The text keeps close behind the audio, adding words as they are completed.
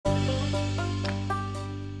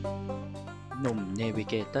หนุ่มเนวิ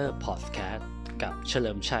เกเตอร์พอดแคสต์กับเฉ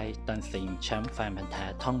ลิมชัยตันสิงห์แชมป์แฟนพันธุ์แท้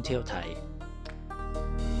ท่องเที่ยวไทย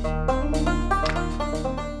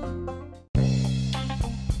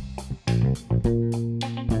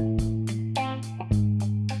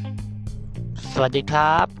สวัสดีค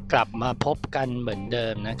รับกลับมาพบกันเหมือนเดิ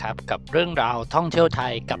มนะครับกับเรื่องราวท่องเที่ยวไท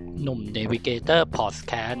ยกับหนุ่มเนวิเกเตอร์พอดแ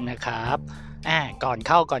คสต์นะครับก่อนเ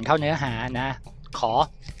ข้าเนื้อหานะขอ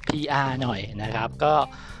PR หน่อยนะครับก็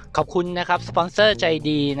ขอบคุณนะครับสปอนเซอร์ใจ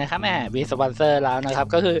ดีนะครับมีสปอนเซอร์แล้วนะครับ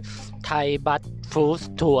ก็คือไทยบัสฟู้ด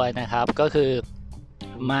ทัวร์นะครับก็คือ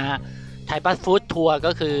มาไทยบัสฟู้ดทัวร์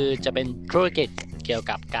ก็คือจะเป็นธุรกิจเกี่ยว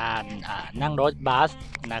กับการนั่งรถบัส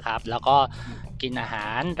นะครับแล้วก็กินอาหา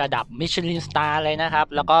รระดับมิชลินสตาร์เลยนะครับ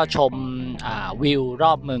แล้วก็ชมวิวร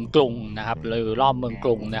อบเมืองกรุงนะครับหรือรอบเมืองก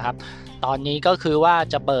รุงนะครับตอนนี้ก็คือว่า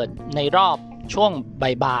จะเปิดในรอบช่วง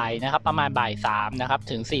บ่ายๆนะครับประมาณบ่าย3นะครับ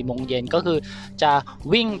ถึง4โมงเย็นก็คือจะ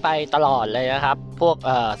วิ่งไปตลอดเลยนะครับพวก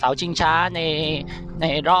เสาชิงช้าใน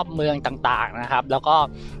รอบเมืองต่างๆนะครับแล้วก็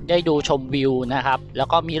ได้ดูชมวิวนะครับแล้ว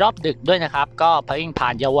ก็มีรอบดึกด้วยนะครับก็วิ่งผ่า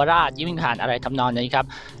นเยาวราชวิ่งผ่านอะไรทำนองนี้ครับ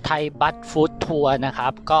ไทยบัสฟู้ดทัวร์นะครั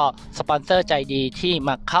บก็สปอนเซอร์ใจดีที่ม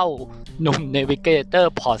าเข้าหนุ่มเนวิเกเตอ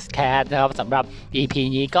ร์พอดแคสต์นะครับสำหรับ EP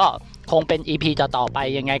นี้ก็คงเป็น EP ต่อไป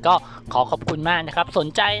ยังไงก็ขอขอบคุณมากนะครับสน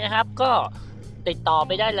ใจนะครับก็ติดต่อไ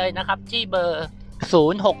ปได้เลยนะครับที่เบอร์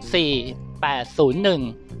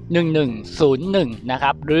0648011101นะค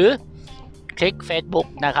รับหรือคลิก Facebook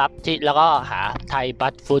นะครับที่แล้วก็หาไทยบั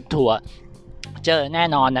สฟู้ดทัวร์เจอแน่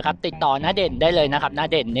นอนนะครับติดต่อน้าเด่นได้เลยนะครับน้า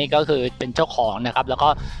เด่นนี่ก็คือเป็นเจ้าของนะครับแล้วก็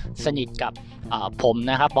สนิทกับผม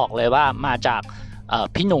นะครับบอกเลยว่ามาจาก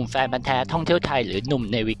พี่หนุ่มแฟนพันธุ์แท้ท่องเที่ยวไทยหรือหนุ่ม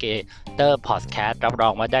เนวิเกเตอร์พอดแคสต์รับรอ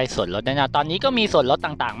งว่าได้ส่วนลดแน่นอนตอนนี้ก็มีส่วนลด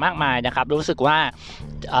ต่างๆมากมายนะครับรู้สึกว่า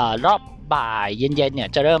รอบบ่ายเย็นๆเนี่ย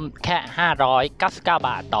จะเริ่มแค่599 บา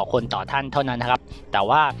ทต่อคนต่อท่านเท่านั้นนะครับแต่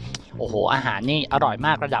ว่าโอ้โหอาหารนี่อร่อยม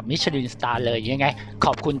ากระดับมิชลินสตาร์เลยยังไงข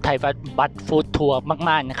อบคุณไทยบัสฟู้ดทัวร์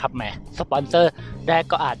มากๆนะครับแหมสปอนเซอร์แรก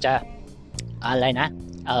ก็อาจจะอะไรนะ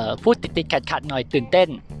พูดติดๆขัดๆหน่อยตื่นเต้น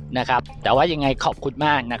นะครับแต่ว่ายังไงขอบคุณม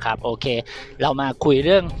ากนะครับโอเคเรามาคุยเ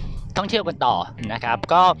รื่องท่องเที่ยวกันต่อนะครับ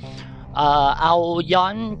ก็เอาย้อ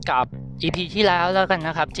นกับ EP ที่แล้วกัน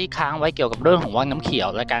นะครับที่ค้างไว้เกี่ยวกับเรื่องของวังน้ำเขียว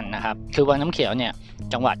แล้วกันนะครับคือวังน้ำเขียวเนี่ย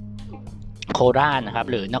จังหวัดโคราชนะครับ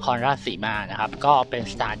หรือนครราชสีมานะครับก็เป็น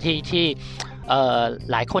สถานที่ที่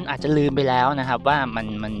หลายคนอาจจะลืมไปแล้วนะครับว่า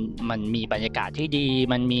มันมีบรรยากาศที่ดี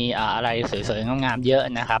มันมีอะไรสวยๆงามๆเยอะ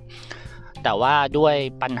นะครับแต่ว่าด้วย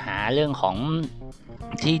ปัญหาเรื่องของ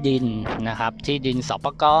ที่ดินนะครับที่ดินสป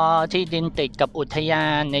ก.ที่ดินติดกับอุทยา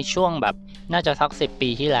นในช่วงแบบน่าจะสัก10 ปี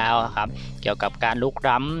ที่แล้วครับเกี่ยวกับการลุก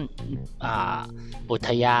ล้ำอุท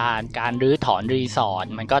ยานการรื้อถอนรีสอร์ท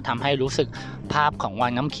มันก็ทำให้รู้สึกภาพของวั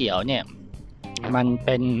งน้ำเขียวเนี่ยมันเ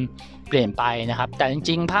ป็นเปลี่ยนไปนะครับแต่จ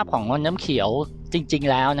ริงๆภาพของวังน้ำเขียวจริง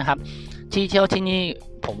ๆแล้วนะครับที่เที่ยวที่นี่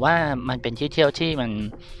ผมว่ามันเป็นที่เที่ยวที่มัน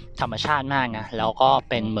ธรรมชาติมากนะแล้วก็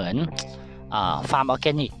เป็นเหมือนฟาร์มออร์แก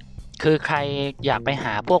นิกคือใครอยากไปห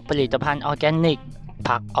าพวกผลิตภัณฑ์ออร์แกนิก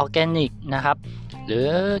ผักออร์แกนิกนะครับหรือ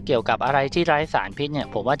เกี่ยวกับอะไรที่ไร้สารพิษเนี่ย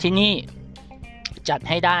ผมว่าที่นี่จัด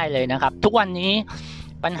ให้ได้เลยนะครับทุกวันนี้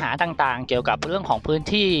ปัญหาต่างๆเกี่ยวกับเรื่องของพื้น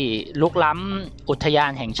ที่ลุกล้ำอุทยา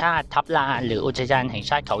นแห่งชาติทับลานหรืออุทยานแห่ง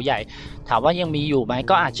ชาติเขาใหญ่ถามว่ายังมีอยู่ไหม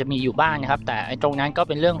ก็อาจจะมีอยู่บ้างนะครับแต่ตรงนั้นก็เ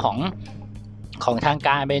ป็นเรื่องของทางก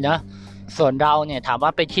ารไปเนอะส่วนเราเนี่ยถามว่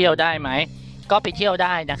าไปเที่ยวได้ไหมก็ไปเที่ยวไ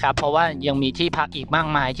ด้นะครับเพราะว่ายังมีที่พักอีกมาก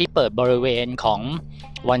มายที่เปิดบริเวณของ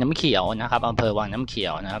วังน้ำเขียวนะครับอำเภอวังน้ำเขีย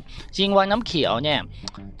วนะครับจริงวังน้ำเขียวเนี่ย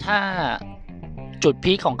ถ้าจุด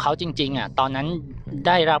พีคของเขาจริงๆตอนนั้นไ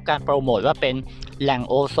ด้รับการโปรโมทว่าเป็นแหล่ง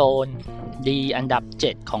โอโซนดีอันดับ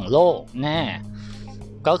7ของโลกแน่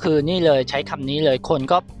ก็คือนี่เลยใช้คำนี้เลยคน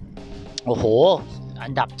ก็โอ้โหอั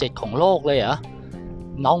นดับ7ของโลกเลยเหรอ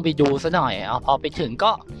น้องไปดูซะหน่อยพอไปถึง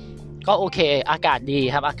ก็โอเคอากาศดี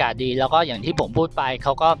ครับอากาศดีแล้วก็อย่างที่ผมพูดไปเข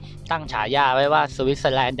าก็ตั้งฉายาไว้ว่าสวิตเซอ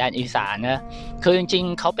ร์แลนด์แดนอีสานนะคือจริง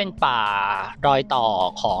ๆเขาเป็นป่ารอยต่อ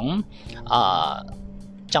ของ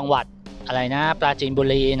จังหวัดอะไรนะปราจีนบุ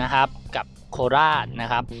รีนะครับกับโคราชนะ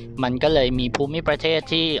ครับมันก็เลยมีภูมิประเทศ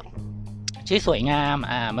ที่สวยงาม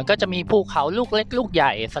มันก็จะมีภูเขาลูกเล็กลูกให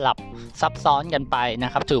ญ่สลับซับซ้อนกันไปน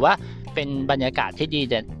ะครับถือว่าเป็นบรรยากาศที่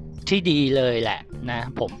ดีเลยแหละนะ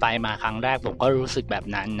ผมไปมาครั้งแรกผมก็รู้สึกแบบ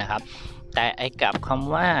นั้นนะครับแต่ไอ้กับค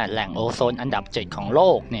ำว่าแหล่งโอโซนอันดับ7ของโล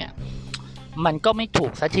กเนี่ยมันก็ไม่ถู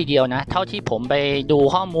กซะทีเดียวนะเท่าที่ผมไปดู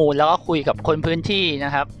ข้อมูลแล้วก็คุยกับคนพื้นที่น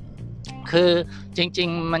ะครับคือจริง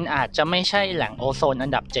ๆมันอาจจะไม่ใช่แหล่งโอโซนอั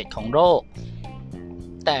นดับ7ของโลก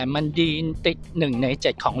แต่มันดีติด1 ใน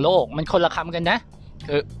 7ของโลกมันคนละคำกันนะ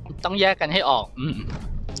คือต้องแยกกันให้ออก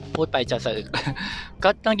พูดไปจะสะอึกก็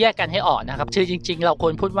ต้องแยกกันให้ออกนะครับคือจริงๆเราค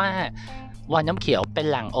วรพูดว่า วังน้ำเขียวเป็น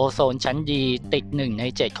แหล่งโอโซนชั้นดีติด1 ใน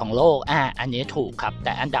 7ของโลกอันนี้ถูกครับแ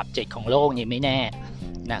ต่อันดับ7ของโลกนี่ไม่แน่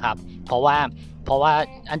นะครับเพราะว่า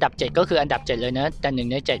อันดับ7ก็คืออันดับ7เลยนะแต่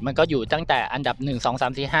1 ใน 7มันก็อยู่ตั้งแต่อันดับ1 2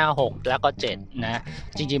 3 4 5 6แล้วก็7นะ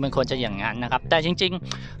จริงๆมันควรจะอย่างนั้นนะครับแต่จริง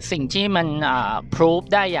ๆสิ่งที่มันprove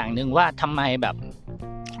ได้อย่างหนึ่งว่าทำไมแบบ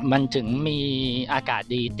มันถึงมีอากาศ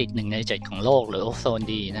ดีติด1 ใน 7ของโลกหรือโอโซน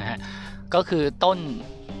ดีนะฮะก็คือต้น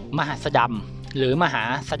มหัสดำหรือมหา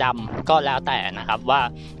สดำก็แล้วแต่นะครับ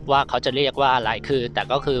ว่าเขาจะเรียกว่าอะไรคือแต่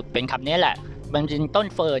ก็คือเป็นคำนี้แหละมันเป็นต้น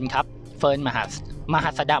เฟิร์นครับเฟิร์นม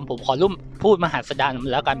หัสดำผมขอพูดมหัสด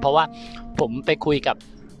ำแล้วกันเพราะว่าผมไปคุยกับ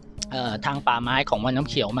ทางป่าไม้ของวังน้ำ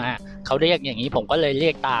เขียวมาเขาเรียกอย่างนี้ผมก็เลยเรี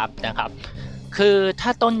ยกตามนะครับคือถ้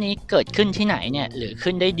าต้นนี้เกิดขึ้นที่ไหนเนี่ยหรือ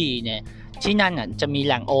ขึ้นได้ดีเนี่ยที่นั่นจะมีแ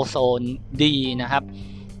หล่งโอโซนดีนะครับ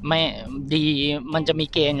ไม่ดีมันจะมี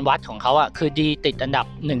เกณฑ์วัดของเขาคือดีติดอันดับ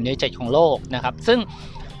1 ใน 7ของโลกนะครับ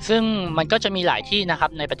ซึ่งมันก็จะมีหลายที่นะครั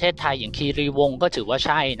บในประเทศไทยอย่างคีรีวงศ์ก็ถือว่าใ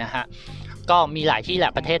ช่นะฮะก็มีหลายที่แหล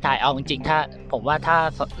ะประเทศไทยเอาจริงๆถ้าผมว่าถ้า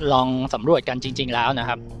ลองสำรวจกันจริงๆแล้วนะค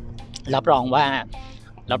รับรับรอง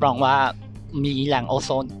ว่ามีแหล่งโอโซ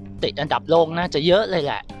นติดอันดับโลกน่าจะเยอะเลยแ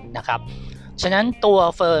หละนะครับฉะนั้นตัว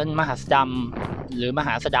เฟิร์นมหัสดำหรือมห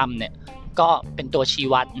าสดำเนี่ยก็เป็นตัวชี้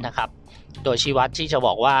วัดนะครับตัวชี้วัดที่จะบ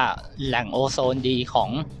อกว่าแหล่งโอโซนดีของ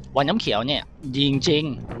วังน้ำเขียวเนี่ยดีจริง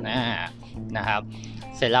ๆนะครับ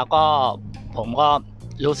เสร็จแล้วก็ผมก็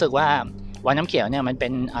รู้สึกว่าวังน้ำเขียวเนี่ยมันเป็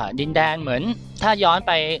นดินแดนเหมือนถ้าย้อนไ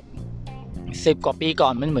ป10 กว่าปีก่อ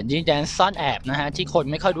นมันเหมือนดินแดนซ่อนแอบนะฮะที่คน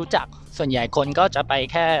ไม่ค่อยรู้จักส่วนใหญ่คนก็จะไป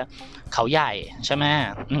แค่เขาใหญ่ใช่ไหม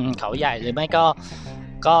เขาใหญ่หรือไม่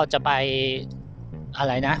ก็จะไปอะ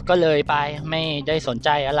ไรนะก็เลยไปไม่ได้สนใจ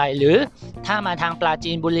อะไรหรือถ้ามาทางปรา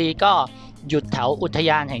จีนบุรีก็หยุดแถวอุท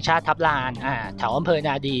ยานแห่งชาติทับลานแถวอำเภอน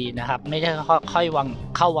าดีนะครับไม่ได้ค่อย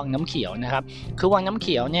เข้าวังน้ำเขียวนะครับคือวังน้ำเ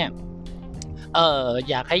ขียวเนี่ย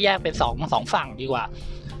อยากให้แยกเป็นสองฝั่งดีกว่า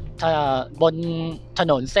บนถ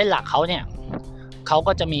นนเส้นหลักเขาเนี่ยเขา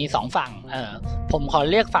ก็จะมี2 ฝั่งผมขอ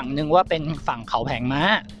เรียกฝั่งหนึ่งว่าเป็นฝั่งเขาแผงม้า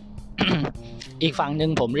อีกฝั่งหนึ่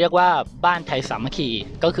งผมเรียกว่าบ้านไทยสามัคคี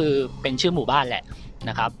ก็คือเป็นชื่อหมู่บ้านแหละ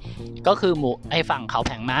นะครับก็คือฝั่งเขาแ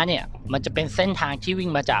ผงม้าเนี่ยมันจะเป็นเส้นทางที่วิ่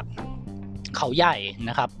งมาจากเขาใหญ่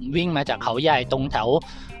นะครับวิ่งมาจากเขาใหญ่ตรงแถว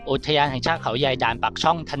อุทยานแห่งชาติเขาใหญ่ด่านปากช่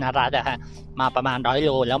องธนรัตน์นะฮะมาประมาณ100 โล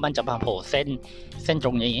แล้วมันจะมาโผล่เส้นต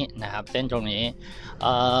รงนี้นะครับเส้นตรงนี้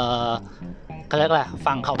เขาเรียกว่า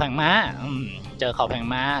ฝั่งเขาแผงม้าเจอเขาแผง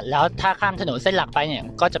ม้าแล้วถ้าข้ามถนนเส้นหลักไปเนี่ย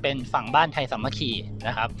ก็จะเป็นฝั่งบ้านไทยสามัคคีน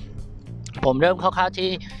ะครับผมเริ่มคร่าวๆ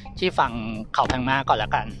ที่ฝั่งเขาแผงม้าก่อนละ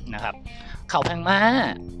กันนะครับเขาแผงม้า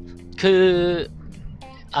คือ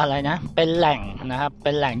อะไรนะเป็นแหล่งนะครับเ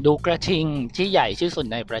ป็นแหล่งดูกระทิงที่ใหญ่ที่สุด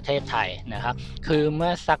ในประเทศไทยนะครับคือเมื่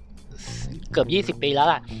อสักเกือบ20 ปีแล้ว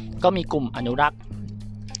ล่ะก็มีกลุ่มอนุรักษ์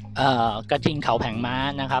กระทิงเขาแผงม้า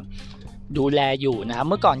นะครับดูแลอยู่นะครับ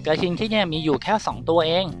เมื่อก่อนกระทิงที่เนี่ยมีอยู่แค่2 ตัวเ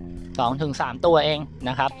อง2-3 ตัวเอง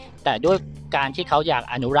นะครับแต่ด้วยการที่เขาอยาก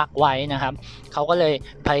อนุรักษ์ไว้นะครับเขาก็เลย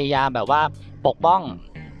พยายามแบบว่าปกป้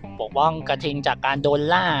องกระทิงจากการโดน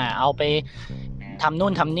ล่าเอาไปทำนู่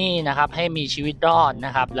นทำนี่นะครับให้มีชีวิตรอดน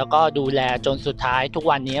ะครับแล้วก็ดูแลจนสุดท้ายทุก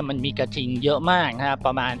วันนี้มันมีกระทิงเยอะมากนะครับป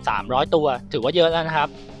ระมาณ300 ตัวถือว่าเยอะแล้วนะครับ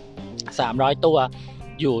300 ตัว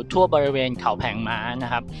อยู่ทั่วบริเวณเขาแผงม้าน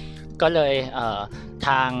ะครับก็เลยท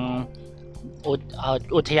าง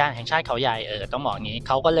อุทยานแห่งชาติเขาใหญ่ต้องบอกงี้เ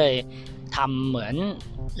ขาก็เลยทำเหมือน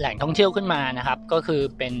แหล่งท่องเที่ยวขึ้นมานะครับก็คือ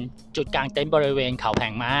เป็นจุดกางเต็นท์บริเวณเขาแผ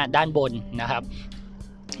งม้าด้านบนนะครับ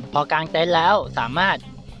พอกางเต็นท์แล้วสามารถ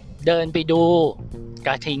เดินไปดูก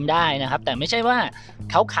ระทิงได้นะครับแต่ไม่ใช่ว่า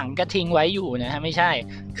เขาขังกระทิงไว้อยู่นะฮะไม่ใช่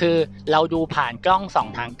คือเราดูผ่านกล้องส่อง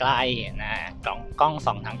ทางไกลนะกล้อง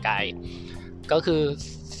ส่องทางไกลก็คือ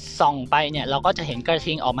ส่องไปเนี่ยเราก็จะเห็นกระ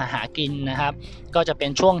ทิงออกมาหากินนะครับก็จะเป็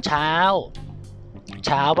นช่วงเช้า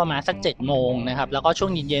ประมาณสัก7 โมงนะครับแล้วก็ช่ว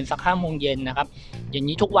งเย็นๆสัก5 โมงเย็นนะครับอย่าง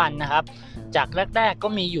นี้ทุกวันนะครับจากแรกๆก็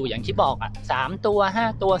มีอยู่อย่างที่บอก3 ตัว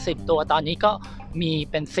5 ตัว10 ตัวตอนนี้ก็มี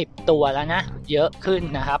เป็น10 ตัวแล้วนะเยอะขึ้น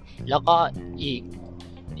นะครับแล้วก็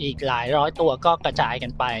อีกหลายร้อยตัวก็กระจายกั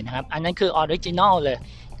นไปนะครับอันนั้นคือออริจินอลเลย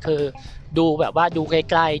คือดูแบบว่าดูไ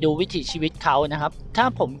กลๆดูวิถีชีวิตเขานะครับถ้า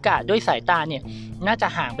ผมกะด้วยสายตาเนี่ยน่าจะ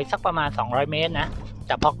ห่างไปสักประมาณ200 เมตรนะแ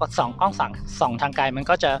ต่พอส่องกล้องส่องทางไกลมัน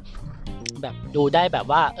ก็จะแบบดูได้แบบ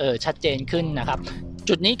ว่าชัดเจนขึ้นนะครับ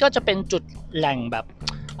จุดนี้ก็จะเป็นจุดแหล่งแบบ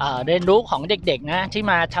เรียนรู้ของเด็กๆนะที่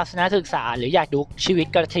มาทัศนศึกษาหรืออยากดูชีวิต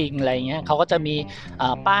กระทิงอะไรเงี้ยเขาก็จะมี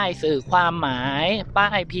ป้ายสื่อความหมายป้า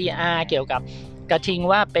ย PR เกี่ยวกับกระทิง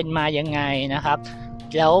ว่าเป็นมายังไงนะครับ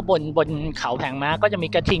แล้วบนเขาแผงม้าก็จะมี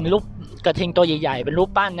กระทิงตัวใหญ่ๆเป็นรูป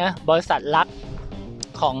ปั้นนะ บริษัทลัก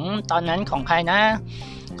ของตอนนั้นของใครนะ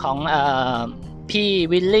ของ พี่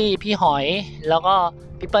วิลลี่พี่หอยแล้วก็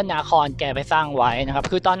พี่เปิ้ลนาครแกไปสร้างไว้นะครับ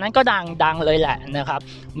คือตอนนั้นก็ดังเลยแหละนะครับ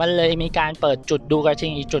มันเลยมีการเปิดจุดดูกระทิ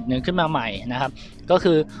งอีกจุดหนึ่งขึ้นมาใหม่นะครับก็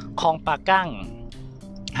คือคลองปากั้ง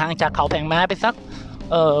ห่างจากเขาแผงม้าไปสัก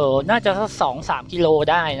น่าจะสัก2-3 กิโล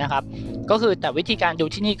ได้นะครับก็คือแต่วิธีการดู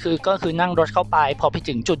ที่นี่ก็คือนั่งรถเข้าไปพอไป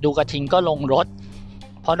ถึงจุดดูกระทิงก็ลงรถ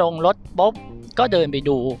พอลงรถปุ๊บก็เดินไป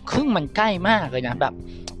ดูซึ่งมันใกล้มากเลยนะแบบ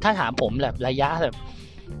ถ้าถามผมแบบระยะแบบ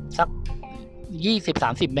สัก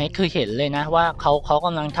20-30 เมตรคือเห็นเลยนะว่าเขาก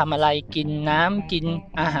ำลังทำอะไรกินน้ำกิน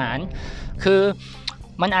อาหารคือ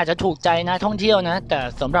มันอาจจะถูกใจนะท่องเที่ยวนะแต่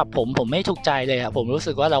สำหรับผมไม่ถูกใจเลยอะผมรู้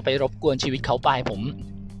สึกว่าเราไปรบกวนชีวิตเขาไปผ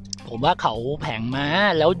มว่าเขาแผงม้า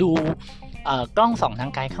แล้วดูกล้องส่องทา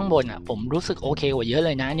งไกลข้างบนอ่ะผมรู้สึกโอเคกว่าเยอะเล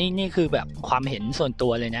ยนะนี่คือแบบความเห็นส่วนตั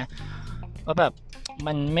วเลยนะว่าแบบ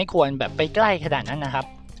มันไม่ควรแบบไปใกล้ขนาดนั้นนะครับ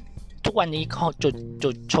ทุกวันนี้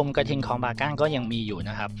จุดชมกระทิงของปากั้งก็ยังมีอยู่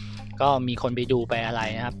นะครับก็มีคนไปดูไปอะไร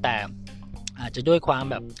นะครับแต่อาจจะด้วยความ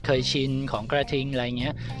แบบเคยชินของกระทิงอะไรเงี้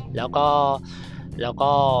ยแล้ว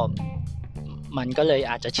ก็มันก็เลย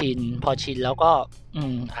อาจจะชินพอชินแล้วก็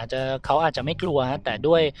เขาอาจจะไม่กลัวแต่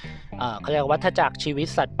ด้วยเขาเรียกวัฏจักรชีวิต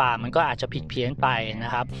สัตว์ป่ามันก็อาจจะผิดเพี้ยนไปน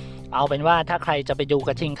ะครับเอาเป็นว่าถ้าใครจะไปดูก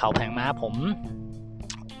ระทิงเขาแผงม้าผม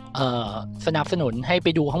สนับสนุนให้ไป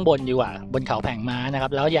ดูข้างบนดีกว่าบนเขาแผงม้านะครั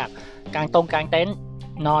บแล้วอยากกางเต็นท์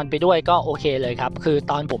นอนไปด้วยก็โอเคเลยครับคือ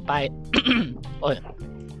ตอนผมไป โอ้ย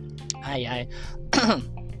ไอ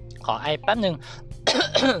ขอไอแป๊บนึง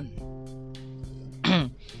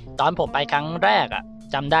ตอนผมไปครั้งแรกอะ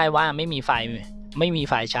จำได้ว่าไม่มีไ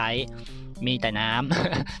ฟใช้มีแต่น้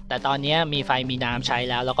ำ แต่ตอนนี้มีไฟมีน้ำใช้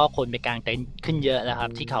แล้วก็คนไปกางเต็นท์ขึ้นเยอะแล้วครั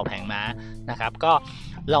บที่เขาแผงม้านะครับก็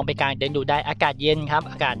ลองไปกางเต็นท์ดูได้อากาศเย็นครับ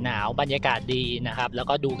อากาศหนาวบรรยากาศดีนะครับแล้ว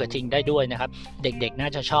ก็ดูกระทิงได้ด้วยนะครับเด็กๆน่า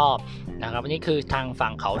จะชอบนะครับนี่คือทางฝั่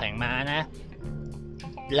งเขาแผงม้านะ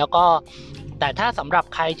แล้วก็แต่ถ้าสำหรับ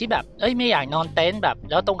ใครที่แบบไม่อยากนอนเต็นท์แบบ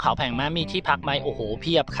แล้วตรงเขาแผงม้ามีที่พักไหมโอ้โหเ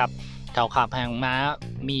พียบครับแถวเขาแผงม้า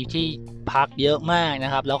มีที่พักเยอะมากน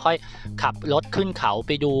ะครับแล้วค่อยขับรถขึ้นเขาไ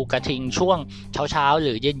ปดูกระทิงช่วงเช้าห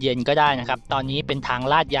รือเย็นๆก็ได้นะครับตอนนี้เป็นทาง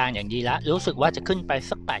ลาดยางอย่างดีแล้วรู้สึกว่าจะขึ้นไป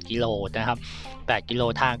สัก8 กิโลนะครับ8 กิโล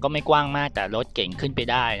ทางก็ไม่กว้างมากแต่รถเก่งขึ้นไป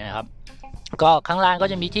ได้นะครับก็ข้างล่างก็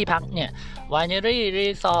จะมีที่พักเนี่ยวายเนรี่รี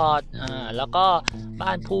สอร์ทแล้วก็บ้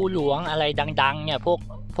านภูหลวงอะไรดังๆเนี่ย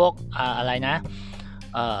พวกอะไรนะ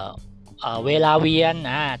เวลาเวียน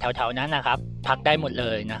แถวๆนั้นนะครับพักได้หมดเล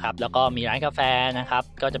ยนะครับแล้วก็มีร้านกาแฟนะครับ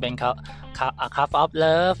ก็จะเป็นCup of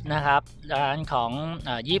Love นะครับร้านของ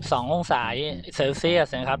22 องศาเซลเซียส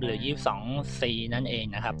นะครับหรือ22 C นั่นเอง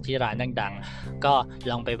นะครับที่ร้านดังๆก็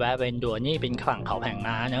ลองไปแวะเวียนดูนี่เป็นฝั่งเขาแผง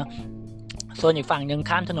ม้าเนาะส่วนอีกฝั่งนึง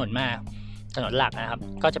ข้ามถนนมาถนนหลักนะครับ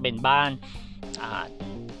ก็จะเป็นบ้าน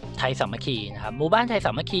ไทยสามัคคีนะครับหมู่บ้านไทยส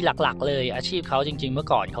ามัคคีหลักๆเลยอาชีพเขาจริงๆเมื่อ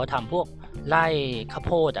ก่อนเขาทำพวกไร่ข้าวโ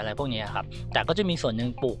พดอะไรพวกนี้ครับแต่ก็จะมีส่วนหนึ่ง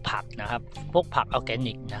ปลูกผักนะครับพวกผักออร์แก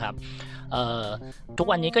นิกนะครับทุก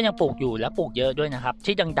วันนี้ก็ยังปลูกอยู่และปลูกเยอะด้วยนะครับ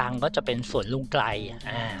ที่ดังๆก็จะเป็นสวนลุงไกล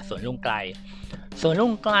สวนลุงไ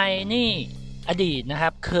กลนี่อดีตนะครั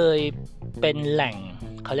บเคยเป็นแหล่ง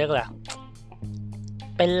เขาเรียกอะไร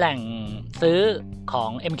เป็นแหล่งซื้อขอ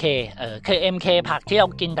ง MK คือ MK ผักที่เรา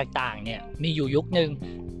กินต่างๆเนี่ยมีอยู่ยุคนึง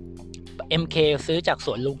MK ซื้อจากส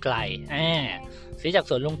วนลุงไกลซื้อจาก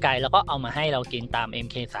สวนลุงไกลแล้วก็เอามาให้เรากินตาม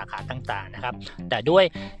MK สาขาต่างๆนะครับแต่ด้วย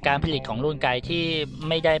การผลิตของลุงไกลที่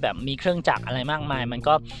ไม่ได้แบบมีเครื่องจักรอะไรมากมายมัน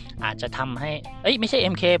ก็อาจจะทำให้ไม่ใช่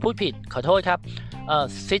MK พูดผิดขอโทษครับ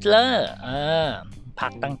ซิดเลอร์ผั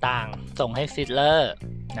กต่างๆส่งให้ซิดเลอร์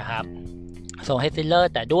นะครับส่งให้ซิดเลอร์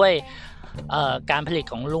แต่ด้วยการผลิต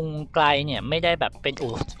ของลุงไกลเนี่ยไม่ได้แบบเป็น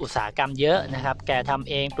อุตสาหกรรมเยอะนะครับแกทำ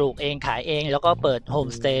เองปลูกเองขายเองแล้วก็เปิดโฮม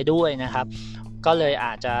สเตย์ด้วยนะครับก็เลยอ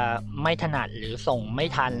าจจะไม่ถนัดหรือส่งไม่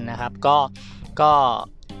ทันนะครับก็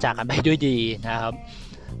จากกันไปด้วยดีนะครับ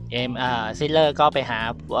ซิลเลอร์ก็ไปหา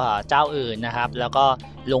เจ้าอื่นนะครับแล้วก็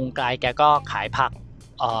ลุงไกลแกก็ขายผัก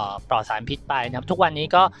ปลอดสารพิษไปนะครับทุกวันนี้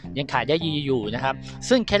ก็ยังขายได้ดีอยู่นะครับ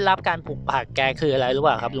ซึ่งเคล็ดลับการปลูกผักแกคืออะไรรู้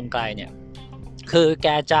ป่ะครับลุงไกลเนี่ยคือแก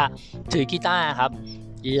จะถือกีตาร์ครับ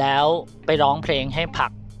แล้วไปร้องเพลงให้ผั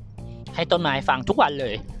กให้ต้นไม้ฟังทุกวันเล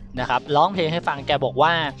ยนะครับร้องเพลงให้ฟังแกบอกว่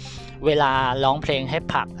าเวลาร้องเพลงให้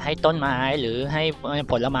ผักให้ต้นไม้หรือให้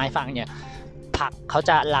ผลไม้ฟังเนี่ยผักเขา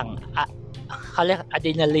จะหลั่งเขาเรียกอะด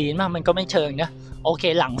รีนาลีนมันก็ไม่เชิงนะโอเค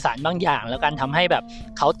หลั่งสารบางอย่างแล้วกันทำให้แบบ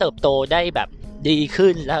เขาเติบโตได้แบบดี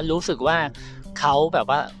ขึ้นแล้วรู้สึกว่าเขาแบบ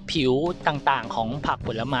ว่าผิวต่างๆของผักผ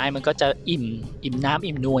ลไม้มันก็จะอิ่มน้ำ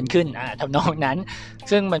อิ่มนวลขึ้นทำนองนั้น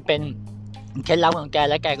ซึ่งมันเป็นเคล็ดลับของแก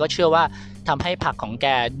และแกก็เชื่อว่าทำให้ผักของแก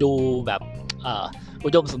ดูแบบอุ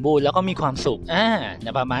ดมสมบูรณ์แล้วก็มีความสุข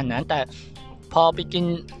ประมาณนั้นแต่พอไปกิน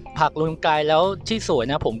ผักลงไกลแล้วที่สวย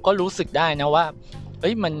นะผมก็รู้สึกได้นะว่าเ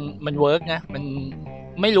อ้ยมันเวิร์กนะมัน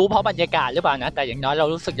ไม่รู้เพราะบรรยากาศหรือเปล่านะแต่อย่างน้อยเรา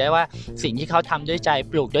รู้สึกได้ว่าสิ่งที่เขาทำด้วยใจ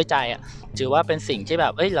ปลูกด้วยใจอ่ะถือว่าเป็นสิ่งที่แบ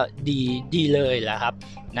บเราดีเลยแหละครับ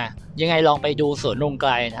นะยังไงลองไปดูสวนลงไก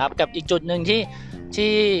ลนะครับกับอีกจุดหนึ่ง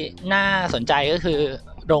ที่น่าสนใจก็คือ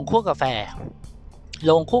โรงคั่วกาแฟ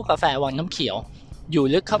วังน้ำเขียวอยู่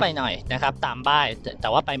ลึกเข้าไปหน่อยนะครับตามบ้านแต่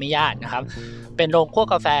ว่าไปไม่ยากนะครับเป็นโรงคั่ว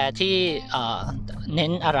กาแฟที่เน้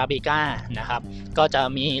นอาราบิก้านะครับก็จะ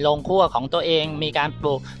มีโรงคั่วของตัวเองมีการป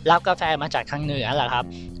ลูกรับกาแฟมาจากทางเหนือแหละครับ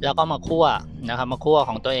แล้วก็มาคั่วนะครับมาคั่ว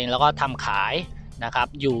ของตัวเองแล้วก็ทำขายนะครับ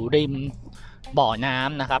อยู่ริมบ่อน้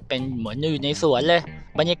ำนะครับเป็นเหมือนอยู่ในสวนเลย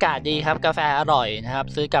บรรยากาศดีครับกาแฟอร่อยนะครับ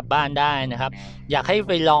ซื้อกลับบ้านได้นะครับอยากให้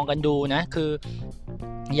ไปลองกันดูนะคือ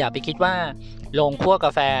อย่าไปคิดว่าโรงคั่วก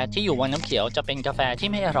าแฟที่อยู่วังน้ำเขียวจะเป็นกาแฟที่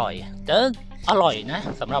ไม่อร่อยแต่อร่อยนะ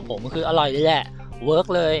สำหรับผมคืออร่อยเลยแหละเวิร์ก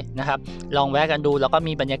เลยนะครับลองแวะกันดูแล้วก็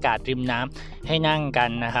มีบรรยากาศริมน้ำให้นั่งกัน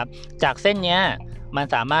นะครับจากเส้นนี้มัน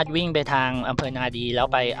สามารถวิ่งไปทางอำเภอนาดีแล้ว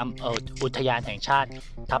ไปอุทยานแห่งชาติ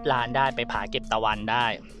ทับลานได้ไปผาเก็บตะวันได้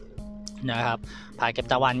นะครับผาเก็บ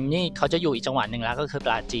ตะวันนี่เขาจะอยู่อีกจังหวัดหนึ่งแล้วก็คือป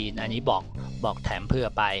ราจีนอันนี้บอกแถมเพื่อ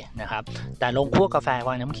ไปนะครับแต่โรงคั่วกาแฟ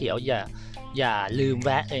วังน้ำเขียวอย่าลืมแว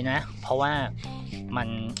ะเลยนะเพราะว่า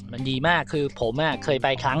มันดีมากคือผมเคยไป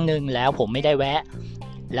ครั้งหนึ่งแล้วผมไม่ได้แวะ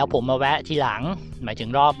แล้วผมมาแวะทีหลังหมายถึง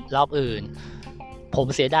รอบอื่นผม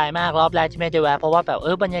เสียดายมากรอบแรกที่ไม่ได้แวะเพราะว่าแบบ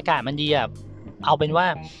บรรยากาศมันดีเอาเป็นว่า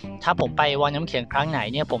ถ้าผมไปวังน้ำเขียวครั้งไหน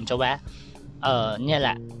เนี่ยผมจะแวะเนี่ยแห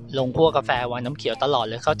ละโรงคั่วกาแฟวังน้ำเขียวตลอด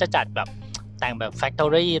เลยเขาจะจัดแบบแต่งแบบแฟคทอ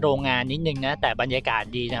รี่โรงงานนิดนึงนะแต่บรรยากาศ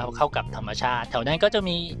ดีนะครับเข้ากับธรรมชาติแถวนั้นก็จะ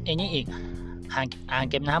มีนี่อีกอ่าง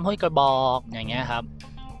เก็บน้ำห้วยกระบอกอย่างเงี้ยครับ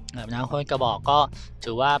น้ำห้วยกระบอกก็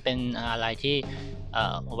ถือว่าเป็นอะไรที่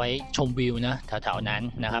ไว้ชมวิวนะแถวๆนั้น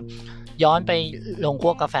นะครับย้อนไปโรงคั่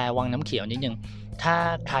วกาแฟวังน้ำเขียวนิดนึงถ้า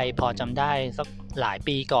ใครพอจำได้สักหลาย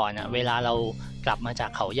ปีก่อนเวลาเรากลับมาจา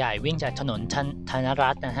กเขาใหญ่วิ่งจากถนนธนรั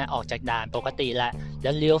ตน์นะฮะออกจากด่านปกติแล้ว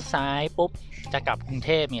เลี้ยวซ้ายปุ๊บจะกลับกรุงเท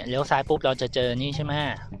พเนี่ยเลี้ยวซ้ายปุ๊บเราจะเจอนี่ใช่ไหม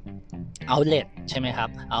Outlet ใช่ไหมครับ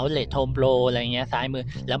Outlet Home Pro อะไรเงี้ยซ้ายมือ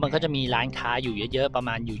แล้วมันก็จะมีร้านค้าอยู่เยอะๆประม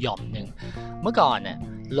าณอยู่หย่อมหนึ่งเมื่อก่อน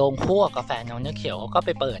โรงคั่วกาแฟน้องเนื้อเขียวก็ไป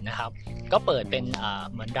เปิดนะครับก็เปิดเป็น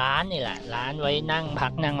เหมือนร้านนี่แหละร้านไว้นั่งพั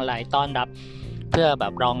กนั่งอะไรต้อนรับเพื่อแบ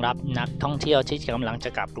บรองรับนักท่องเที่ยวที่กำลังจะ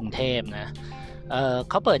กลับกรุงเทพนะ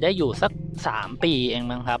เขาเปิดได้อยู่สัก3 ปีเอง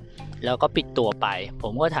มั้งครับแล้วก็ปิดตัวไปผ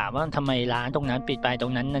มก็ถามว่าทำไมร้านตรงนั้นปิดไปตร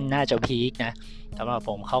งนั้นน่าจะพีคนะสำหรับผ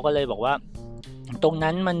มเขาก็เลยบอกว่าตรง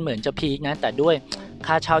นั้นมันเหมือนจะพีคนะแต่ด้วย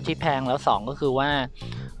ค่าเช่าที่แพงแล้ว2ก็คือว่า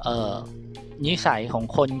นิสัยของ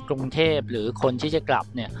คนกรุงเทพหรือคนที่จะกลับ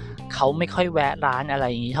เนี่ยเขาไม่ค่อยแวะร้านอะไร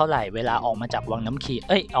อย่างนี้เท่าไหร่เวลาออกมาจากวังน้ำเขียว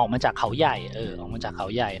ออกมาจากเขาใหญ่ออกมาจากเขา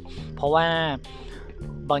ใหญ่เพราะว่า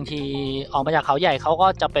บางทีออกมาจากเขาใหญ่เขาก็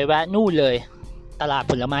จะไปแวะนู่นเลยตลาด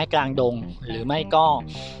ผลไม้กลางดงหรือไม่ก็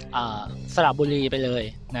สระบุรีไปเลย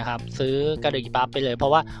นะครับซื้อกะหรี่ปั๊บไปเลยเพรา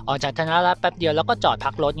ะว่าออกจากธนรัตน์แป๊บเดียวแล้วก็จอดพั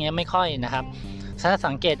กรถเงี้ยไม่ค่อยนะครับถ้า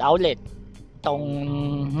สังเกตเอาท์เล็ตตรง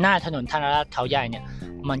หน้าถนนธนรัตน์เขาใหญ่เนี่ย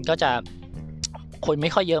มันก็จะคนไ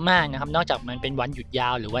ม่ค่อยเยอะมากนะครับนอกจากมันเป็นวันหยุดยา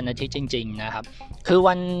วหรือวันอาทิตย์จริงๆนะครับคือ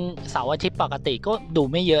วันเสาร์อาทิตย์ปกติก็ดู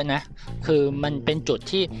ไม่เยอะนะคือมันเป็นจุด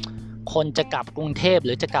ที่คนจะกลับกรุงเทพห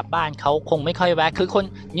รือจะกลับบ้านเขาคงไม่ค่อยแวะคือคน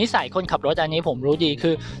นิสัยคนขับรถอันนี้ผมรู้ดีคื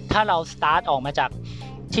อถ้าเราสตาร์ทออกมาจาก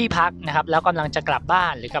ที่พักนะครับแล้วกำลังจะกลับบ้า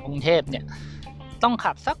นหรือกลับกรุงเทพเนี่ยต้อง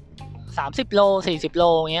ขับสัก30 โล 40 โล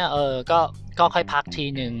เงี้ยก็ค่อยพักที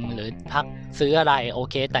นึงหรือพักซื้ออะไรโอ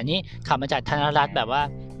เคแต่นี่ขับมาจากธนรัตน์แบบว่า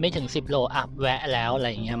ไม่ถึง10 โลแวะแล้วอะไร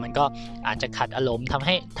เงี้ยมันก็อาจจะขัดอารมณ์ทำใ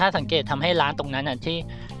ห้ถ้าสังเกตทำให้ร้านตรงนั้น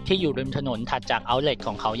ที่อยู่ริมถนนถัดจากเอาท์เล็ตข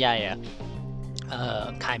องเขาใหญ่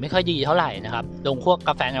ขายไม่ค่อยดีเท่าไหร่นะครับโรงคั่วก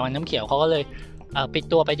าแฟในวังน้ำเขียวเขาก็เลยปิด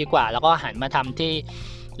ตัวไปดีกว่าแล้วก็หันมาทำที่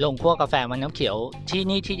โรงคั่วกาแฟวังน้ำเขียวที่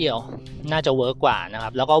นี่ที่เดียวน่าจะเวิร์กกว่านะครั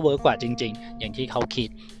บแล้วก็เวิร์กกว่าจริงๆอย่างที่เขาคิด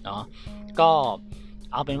เนาะก็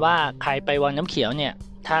เอาเป็นว่าใครไปวังน้ำเขียวเนี่ย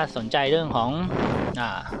ถ้าสนใจเรื่องของ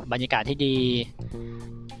บรรยากาศที่ดี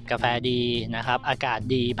กาแฟดีนะครับอากาศ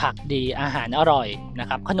ดีผักดีอาหารอร่อยนะ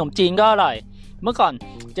ครับขนมจีนก็อร่อยเมื่อก่อน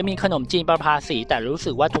จะมีขนมจีนประภาสีแต่รู้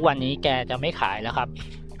สึกว่าทุกวันนี้แกจะไม่ขายแล้วครับ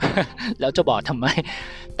แล้วจะบอกทำไม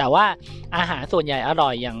แต่ว่าอาหารส่วนใหญ่อร่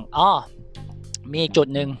อยอย่างมีจุด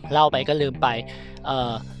หนึ่งเล่าไปก็ลืมไป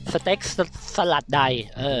สเต็กสลัดใด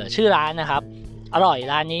ชื่อร้านนะครับอร่อย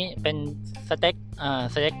ร้านนี้เป็นสเต็ก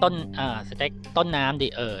สเต็กต้นน้ำดิ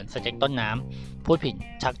สเต็กต้นน้ำพูดผิด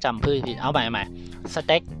ชักจำพูดผิดเอาใหม่สเ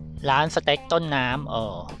ต็กร้านสเต็กต้นน้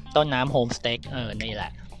ำต้นน้ำโฮมสเต็กนี่แหล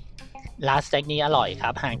ะร้านสเต็กนี้อร่อยค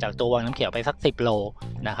รับห่างจากตัววังน้ำเขียวไปสัก10 โล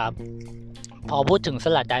นะครับพอพูดถึงส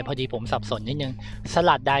ลัดใดพอดีผมสับสนนิดนึงส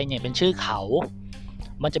ลัดใดเนี่ยเป็นชื่อเขา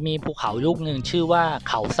มันจะมีภูเขาลูกหนึ่งชื่อว่า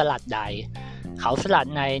เขาสลัดใดเขาสลัด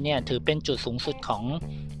ในเนี่ยถือเป็นจุดสูงสุดขอ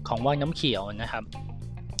งวังน้ำเขียวนะครับ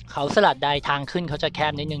เขาสลัดใดทางขึ้นเขาจะแค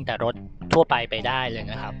บนิดนึงแต่รถทั่วไปได้เลย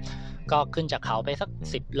นะครับก็ขึ้นจากเขาไปสัก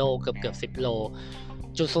10 โลเกือบ10 โล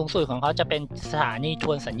จุดสูงสุดของเขาจะเป็นสถานีท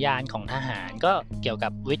วนสัญญาณของทหารก็เกี่ยวกั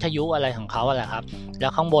บวิทยุอะไรของเขาแหละครับแล้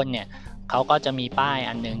วข้างบนเนี่ยเขาก็จะมีป้าย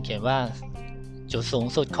อันนึงเขียนว่าจุดสูง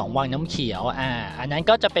สุดของวังน้ำเขียวอันนั้น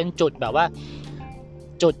ก็จะเป็นจุดแบบว่า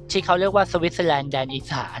จุดที่เขาเรียกว่าสวิตเซอร์แลนด์แดนอี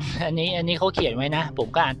สานอันนี้เขาเขียนไว้นะผม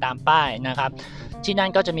ก็อ่านตามป้ายนะครับที่นั่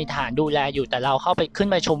นก็จะมีทหารดูแลอยู่แต่เราเข้าไปขึ้น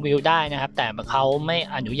ไปชมวิวได้นะครับแต่เขาไม่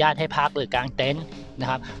อนุญาตให้พักหรือกางเต็นท์นะ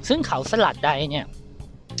ครับซึ่งเขาสลัดใดเนี่ย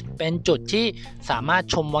เป็นจุดที่สามารถ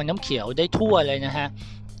ชมวังน้ำเขียวได้ทั่วเลยนะฮะ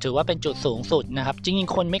ถือว่าเป็นจุดสูงสุดนะครับจริง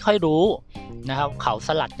ๆคนไม่ค่อยรู้นะครับเขาส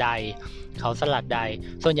ลัดใด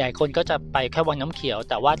ส่วนใหญ่คนก็จะไปแค่วังน้ำเขียว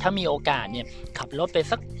แต่ว่าถ้ามีโอกาสเนี่ยขับรถไป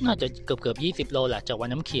สักน่าจะเกือบ20 โลแหละจากวัง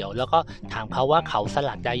น้ำเขียวแล้วก็ถามเขาว่าเขาส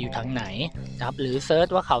ลัดใดอยู่ทางไหนนะครับหรือเซิร์ช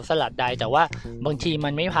ว่าเขาสลัดใดแต่ว่าบางทีมั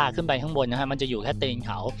นไม่พาขึ้นไปข้างบนนะฮะมันจะอยู่แค่ตีนเ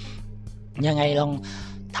ขายังไงลอง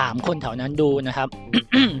ถามคนแถวนั้นดูนะครับ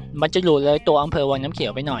มันจะอยู่เลยตัวอำเภอวังน้ำเขีย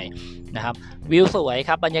วไปหน่อยนะครับวิวสวยค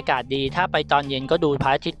รับบรรยากาศดีถ้าไปตอนเย็นก็ดูพร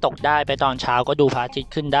ะอาทิตย์ตกได้ไปตอนเช้าก็ดูพระอาทิต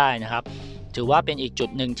ย์ขึ้นได้นะครับถือว่าเป็นอีกจุด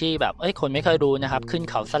หนึ่งที่แบบคนไม่เคยรู้นะครับขึ้น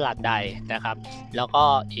เขาสลัดใดนะครับแล้วก็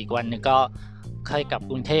อีกวันนึงก็เคยกลับ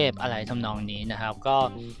กรุงเทพอะไรทำนองนี้นะครับก็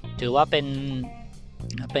ถือว่าเป็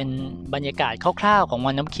นบรรยากาศคร่าวๆของ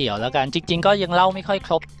วังน้ำเขียวแล้วกันจริงๆก็ยังเล่าไม่ค่อยค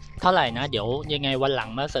รบเท่าไหร่นะเดี๋ยวยังไงวันหลัง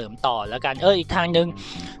มาเสริมต่อแล้วกันอีกทางนึง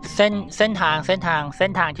เส้นท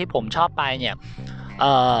างที่ผมชอบไปเนี่ย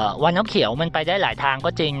วังน้ำเขียวมันไปได้หลายทาง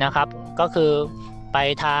ก็จริงนะครับก็คือไป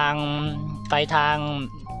ทาง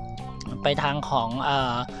ของ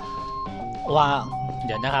ว่าเ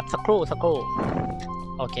ดี๋ยวนะครับสักครู่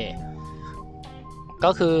โอเค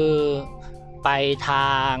ก็คือไปท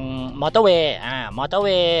างมอเตอร์เว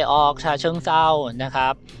ย์ออกฉะเชิงเทรานะครั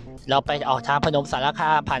บเราไปออกทางพนมสารค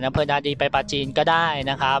ามผ่านอำเภอนาดีไปปราจีนก็ได้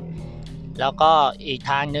นะครับแล้วก็อีก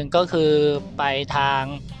ทางหนึ่งก็คือไปทาง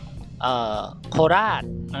โคราช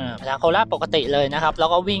ทางโคราชปกติเลยนะครับแล้ว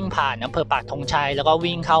ก็วิ่งผ่านอำเภอปากธงชัยแล้วก็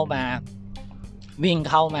วิ่งเข้ามา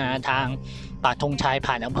ทางปากธงชัย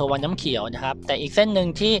ผ่านอำเภอวังน้ำเขียวนะครับแต่อีกเส้นหนึ่ง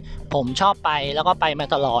ที่ผมชอบไปแล้วก็ไปมา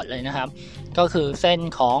ตลอดเลยนะครับก็คือเส้น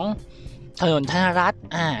ของถนนธนรัตน์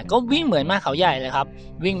ก็วิ่งเหมือนมาเขาใหญ่เลยครับ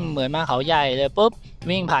วิ่งเหมือนมาเขาใหญ่เลยปุ๊บ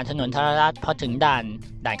วิ่งผ่านถนนธนรัตน์พอถึงด่าน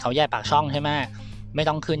เขาใหญ่ปากช่องใช่ไหมไม่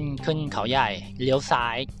ต้องขึ้นเขาใหญ่เลี้ยวซ้า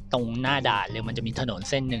ยตรงหน้าด่านเลยมันจะมีถนน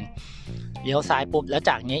เส้นหนึ่งเลี้ยวซ้ายปุ๊บแล้ว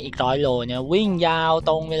จากนี้อีก100 โลเนี่ยวิ่งยาว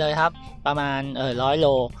ตรงไปเลยครับประมาณ100 โล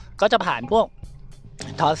ก็จะผ่านพวก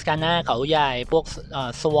ทอสกาน่าเขาใหญ่พวก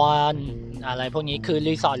สวอนอะไรพวกนี้คือ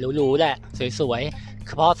รีสอร์ทหรูๆแหละสวย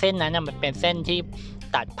ๆเพราะเส้นนั้นมันเป็นเส้นที่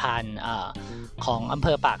ตัดผ่านของอำเภ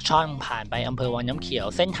อปากช่องผ่านไปอำเภอวังน้ำเขียว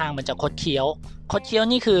เส้นทางมันจะคดเคี้ยว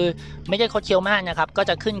นี่คือไม่ได้คดเคี้ยวมากนะครับก็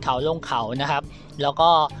จะขึ้นเขาลงเขานะครับแล้วก็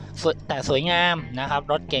แต่สวยงามนะครับ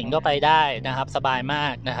รถเก่งก็ไปได้นะครับสบายมา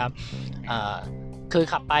กนะครับคือ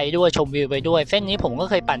ขับไปด้วยชมวิวไปด้วยเส้นนี้ผมก็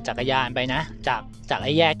เคยปั่นจักรยานไปนะจากไ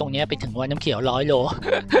อ้แยกตรงนี้ไปถึงวังน้ำเขียว100 โล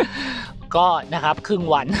ก็นะครับครึ่ง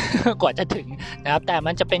วัน กว่าจะถึงนะครับแต่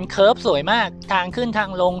มันจะเป็นเคิร์ฟสวยมากทางขึ้นทาง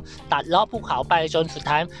ลงตัดเลาะภูเขาไปจนสุด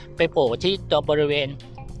ท้ายไปโผล่ที่ตัวบริเวณ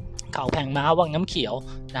เขาแผงม้าวังน้ำเขียว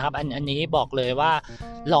นะครับอันนี้บอกเลยว่า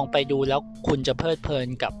ลองไปดูแล้วคุณจะเพลิดเพลิน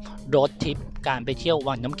กับรถทริปการไปเที่ยว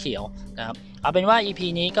วังน้ำเขียวนะครับเอาเป็นว่า EP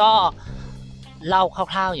นี้ก็เล่าค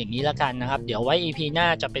ร่าวๆอย่างนี้ละกันนะครับเดี๋ยวไว้ EP หน้า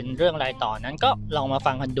จะเป็นเรื่องอะไรต่อนั้นก็ลองมา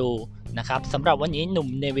ฟังกันดูนะครับสำหรับวันนี้หนุ่ม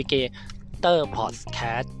เนวิเกเตอร์พอดแค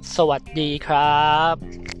สต์สวัสดีครั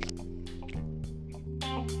บ